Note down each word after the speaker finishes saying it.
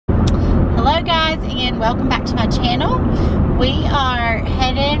Hello guys, and welcome back to my channel. We are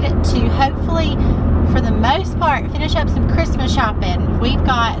headed to hopefully, for the most part, finish up some Christmas shopping. We've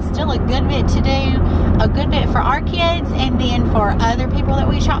got still a good bit to do, a good bit for our kids and then for other people that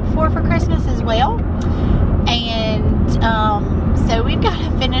we shop for Christmas as well. And so we've got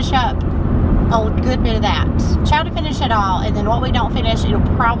to finish up a good bit of that. Try to finish it all, and then what we don't finish, it'll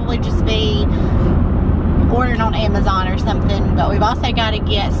probably just be ordering on Amazon or something. But we've also got to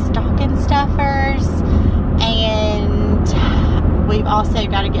get stocking stuffers, and we've also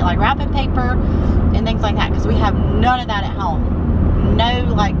got to get like wrapping paper and things like that, because we have none of that at home. No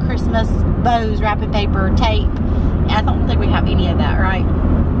like Christmas bows, wrapping paper, tape. I don't think we have any of that, right?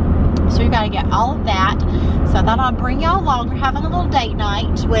 So we've got to get all of that. So I thought I'd bring y'all along. We're having a little date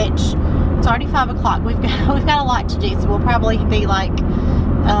night, which it's already 5 o'clock. We've got a lot to do, so we'll probably be like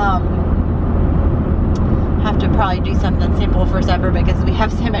have to probably do something simple for supper because we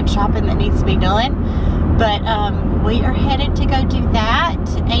have so much shopping that needs to be done. But we are headed to go do that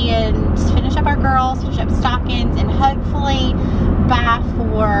and finish up our girls, finish up stockings, and hopefully buy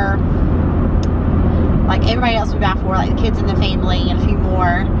for like everybody else we buy for, like the kids in the family, and a few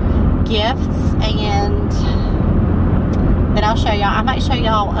more gifts. And then I'll show y'all, I might show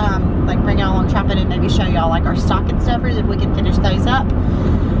y'all like bring y'all along shopping and maybe show y'all like our stocking stuffers if we can finish those up.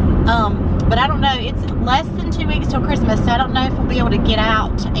 But I don't know, it's less than 2 weeks till Christmas, so I don't know if we'll be able to get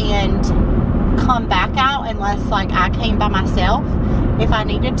out and come back out unless like I came by myself if I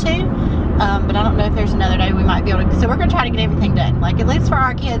needed to. But I don't know if there's another day we might be able to, so we're gonna try to get everything done. Like at least for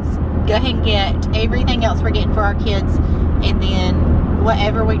our kids, go ahead and get everything else we're getting for our kids, and then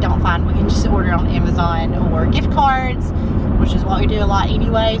whatever we don't find, we can just order on Amazon or gift cards, which is what we do a lot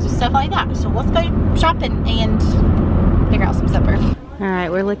anyways, and stuff like that. So let's go shopping and figure out some supper. All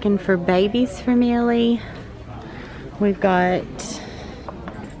right, we're looking for babies for Millie. We've got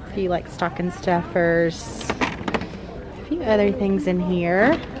a few like stocking stuffers, a few other things in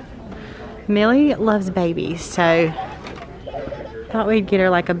here. Millie loves babies, so thought we'd get her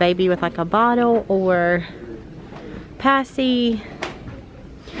like a baby with like a bottle or passy.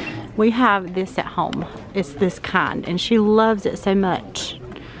 We have this at home. It's this kind, and she loves it so much.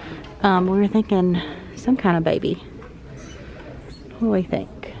 We were thinking some kind of baby. What do we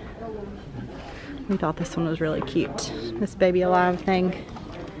think? We thought this one was really cute. This Baby Alive thing.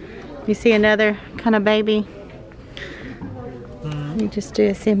 You see another kind of baby? You just do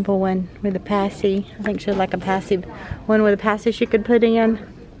a simple one with a passy. I think she'd like a passy one with a passy she could put in.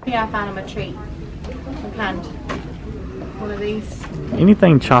 Yeah, I found him a treat. Some kind. One of these.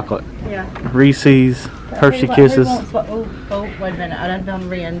 Anything chocolate. Yeah. Reese's, Hershey Kisses. Oh, wait a minute. I done done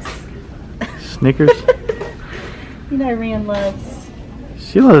Ren's. Snickers. You know Ren loves.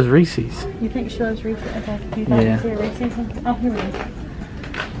 She loves Reese's. You think she loves Reese's? Okay. You thought Yeah. you see a Reese's? Oh, here it is.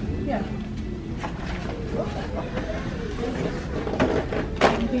 Yeah.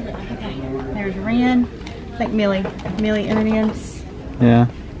 Okay. There's Ren. I think Millie M&M's. Yeah.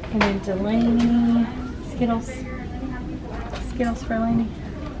 And then Delaney. Skittles. Skittles for Delaney.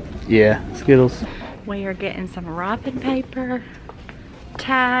 Yeah, Skittles. We are getting some wrapping paper,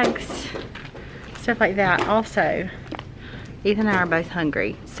 tags, stuff like that. Also, Ethan and I are both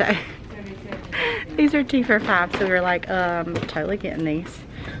hungry, so these are 2 for $5, so we're like, totally getting these.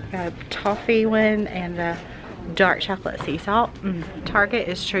 Got a toffee one and a dark chocolate sea salt. Target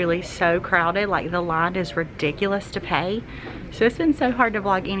is truly so crowded, like the line is ridiculous to pay. So it's been so hard to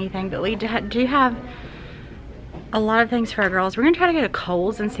vlog anything, but we do have a lot of things for our girls. We're gonna try to go to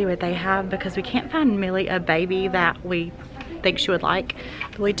Kohl's and see what they have, because we can't find Millie a baby that we think she would like.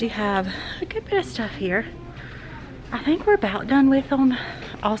 But we do have a good bit of stuff here. I think we're about done with them.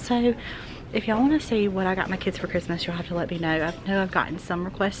 Also, if y'all want to see what I got my kids for Christmas, you'll have to let me know. I know I've gotten some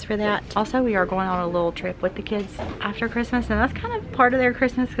requests for that. Also, we are going on a little trip with the kids after Christmas, and that's kind of part of their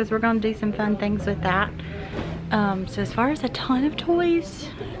Christmas because we're going to do some fun things with that. So as far as a ton of toys,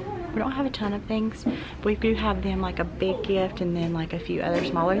 we don't have a ton of things. We do have them like a big gift and then like a few other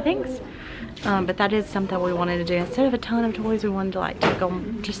smaller things. But that is something we wanted to do. Instead of a ton of toys, we wanted to like take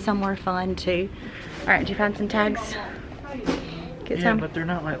them just somewhere fun too. All right, did you find some tags? Get Yeah, some? but they're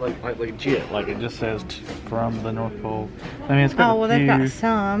not like legit. Like it just says from the North Pole. I mean, it's got Oh, well, a few. they've got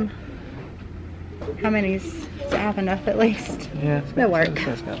some. How many's? Does it have enough at least? Yeah, It'll work.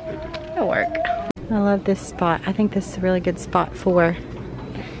 It's got 50. It'll work. I love this spot. I think this is a really good spot for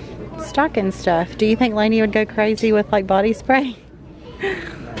stocking stuff. Do you think Lainey would go crazy with like body spray?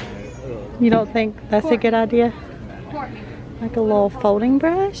 You don't think that's a good idea? Like a little folding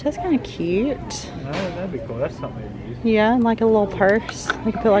brush? That's kind of cute. No, that'd be cool. That's something to use. Yeah, and like a little purse.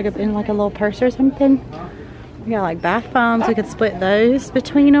 We could put like in like a little purse or something. We got like bath bombs. We could split those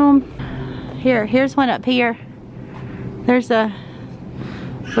between them. Here's one up here.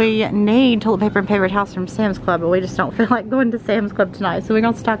 We need toilet paper and paper towels from Sam's Club, but we just don't feel like going to Sam's Club tonight, so we're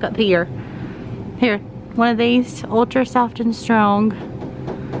gonna stock up here. Here, one of these, ultra soft and strong,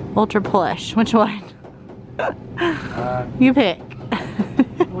 ultra plush. Which one? You pick.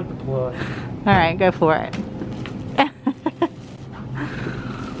 With the plush. All right, go for it. I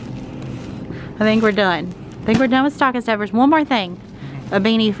think we're done. I think we're done with stocking stuffers. One more thing, a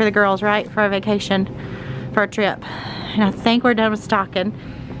beanie for the girls, right? For our vacation, for our trip. And I think we're done with stocking.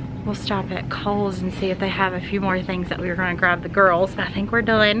 We'll stop at Kohl's and see if they have a few more things that we were gonna grab the girls, but I think we're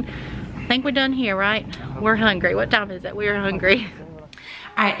done. I think we're done here, right? We're hungry. What time is it? We're hungry.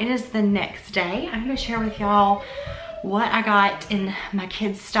 All right, it is the next day. I'm gonna share with y'all what I got in my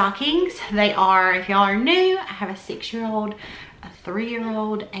kids' stockings. They are, if y'all are new, I have a 6-year-old, a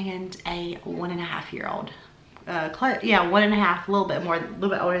 3-year-old, and a 1.5-year-old. Yeah, 1.5, a little bit more, a little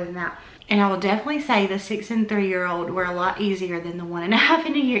bit older than that. And I will definitely say the 6 and 3-year-old were a lot easier than the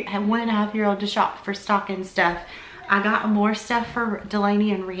 1.5-year-old to shop for stocking stuff. I got more stuff for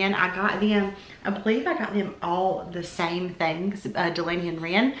Delaney and Ren. I got them, I believe I got them all the same things, Delaney and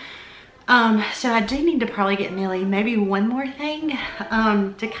Ren. So I do need to probably get Millie maybe one more thing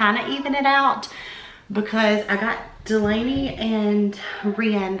to kind of even it out, because I got Delaney and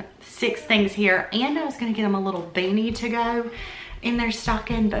Ren 6 things here, and I was gonna get them a little beanie to go in their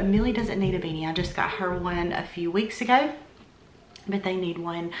stocking, but Millie doesn't need a beanie. I just got her one a few weeks ago, but they need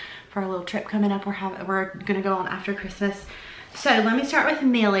one for a little trip coming up. We're gonna go on after Christmas. So let me start with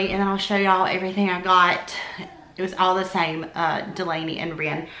Millie, and then I'll show y'all everything I got. It was all the same, Delaney and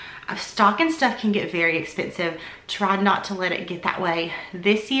Ren. Stocking stuff can get very expensive. Try not to let it get that way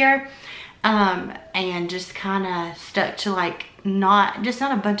this year, and just kind of stuck to like not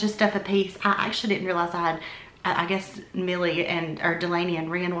a bunch of stuff a piece. I actually didn't realize I guess Millie or Delaney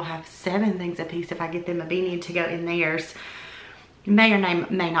and Ren will have 7 things a piece if I get them a beanie to go in theirs. May or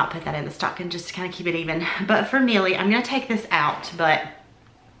may not put that in the stocking just to kind of keep it even. But for Millie, I'm gonna take this out, but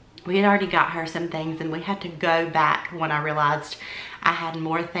we had already got her some things, and we had to go back when I realized I had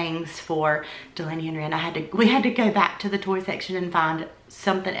more things for Delaney and Ren. We had to go back to the toy section and find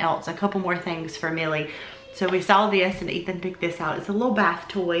something else, a couple more things for Millie. So we saw this, and Ethan picked this out. It's a little bath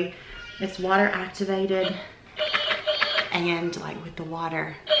toy. It's water activated, and like with the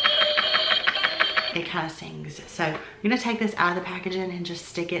water, it kind of sings. So I'm gonna take this out of the packaging and just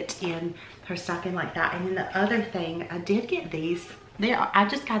stick it in her stocking like that. And then the other thing, I did get these. I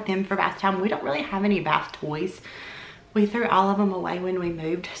just got them for bath time. We don't really have any bath toys. We threw all of them away when we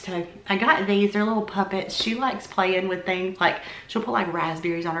moved. So I got these. They're little puppets. She likes playing with things. Like she'll put like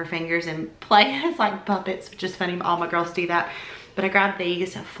raspberries on her fingers and play as like puppets, which is funny. All my girls do that. But I grabbed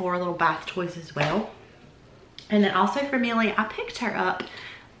these for little bath toys as well. And then also for Millie, I picked her up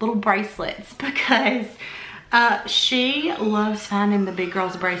little bracelets because she loves finding the big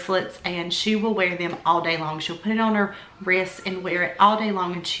girls bracelets, and she will wear them all day long. She'll put it on her wrist and wear it all day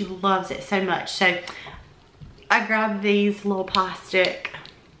long, and she loves it so much. So I grabbed these little plastic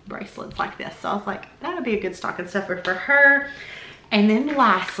bracelets like this. So I was like, that would be a good stocking stuffer for her. And then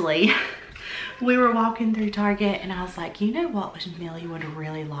lastly, we were walking through Target, and I was like, you know what Millie would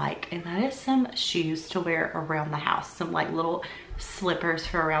really like? And that is some shoes to wear around the house. Some like little slippers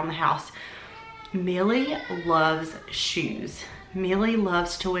for around the house. Millie loves shoes. Millie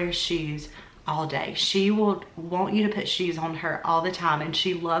loves to wear shoes all day. She will want you to put shoes on her all the time, and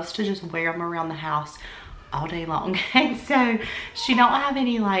she loves to just wear them around the house all day long. And so she don't have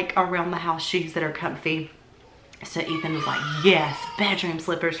any like around the house shoes that are comfy. So Ethan was like, yes, bedroom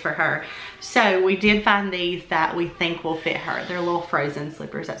slippers for her. So we did find these that we think will fit her. They're little Frozen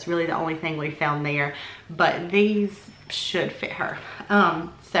slippers. That's really the only thing we found there, but these should fit her.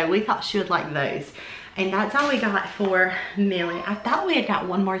 So we thought she would like those. And that's all we got for Millie. I thought we had got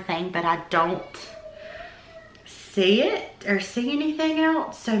one more thing, but I don't see it or see anything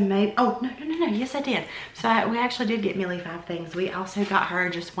else. So maybe, oh, no, yes I did. So we actually did get Millie 5 things. We also got her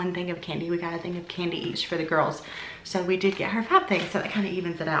just one thing of candy. We got a thing of candy each for the girls. So we did get her 5 things, so that kind of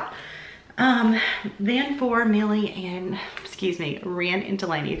evens it out. Then for Millie and, Ren and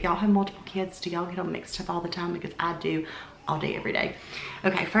Delaney, if y'all have multiple kids, do y'all get them mixed up all the time? Because I do all day, every day.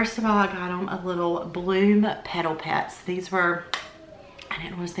 Okay, first of all, I got them a little Bloom Petal Pets. These were, I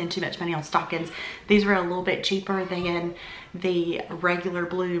didn't want to spend too much money on stockings. These were a little bit cheaper than the regular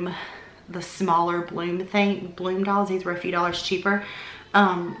Bloom, the smaller Bloom dolls. These were a few dollars cheaper.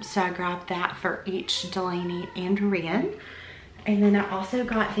 So I grabbed that for each Delaney and Ren. And then I also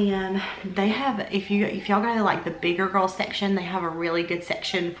got them, they have, if y'all go to like the bigger girl section, they have a really good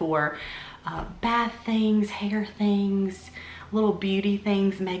section for bath things, hair things, little beauty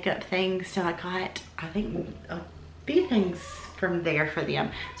things, makeup things. So I got, I think, a few things from there for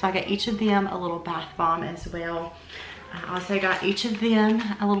them. So I got each of them a little bath bomb as well. I also got each of them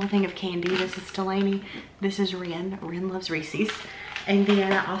a little thing of candy. This is Delaney. This is Ren. Ren loves Reese's. And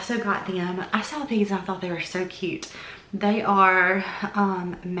then I also got them, I saw these and I thought they were so cute. They are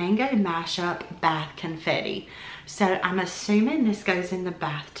mango mashup bath confetti. So I'm assuming this goes in the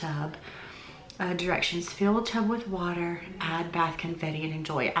bathtub. Directions: fill a tub with water, add bath confetti, and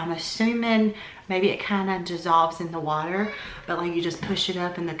enjoy. I'm assuming maybe it kind of dissolves in the water, but like you just push it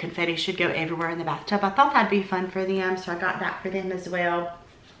up and the confetti should go everywhere in the bathtub. I thought that'd be fun for them, so I got that for them as well.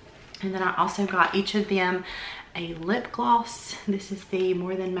 And then I also got each of them a lip gloss. This is the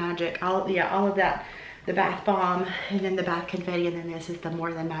More Than Magic, all of that, the bath bomb, and then the bath confetti, and then this is the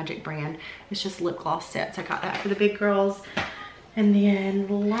More Than Magic brand. It's just lip gloss sets. I got that for the big girls. And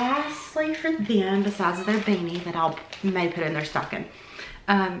then lastly for them, besides their beanie that I may put in their stocking,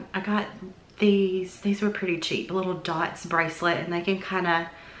 I got these were pretty cheap, little dots bracelet, and they can kind of,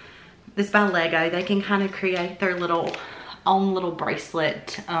 this by Lego, they can kind of create their own little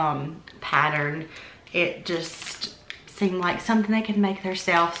bracelet pattern. It just seemed like something they could make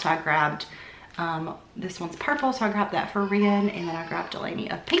themselves, so I grabbed this one's purple, so I grabbed that for Ren, and then I grabbed Delaney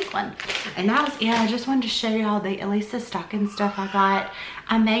a pink one. And that was it. I just wanted to show y'all at least the stocking stuff I got.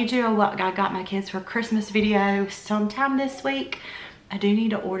 I may do a what I got my kids for Christmas video sometime this week. I do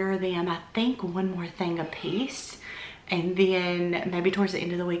need to order them, I think, one more thing a piece. And then maybe towards the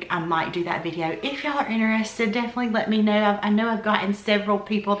end of the week, I might do that video. If y'all are interested, definitely let me know. I know I've gotten several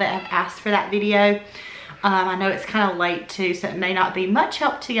people that have asked for that video. I know it's kind of late too, so it may not be much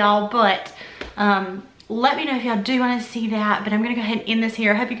help to y'all, but let me know if y'all do want to see that. But I'm going to go ahead and end this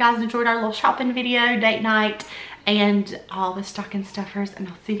here. I hope you guys enjoyed our little shopping video, date night, and all the stocking stuffers. And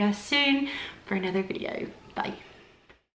I'll see you guys soon for another video. Bye.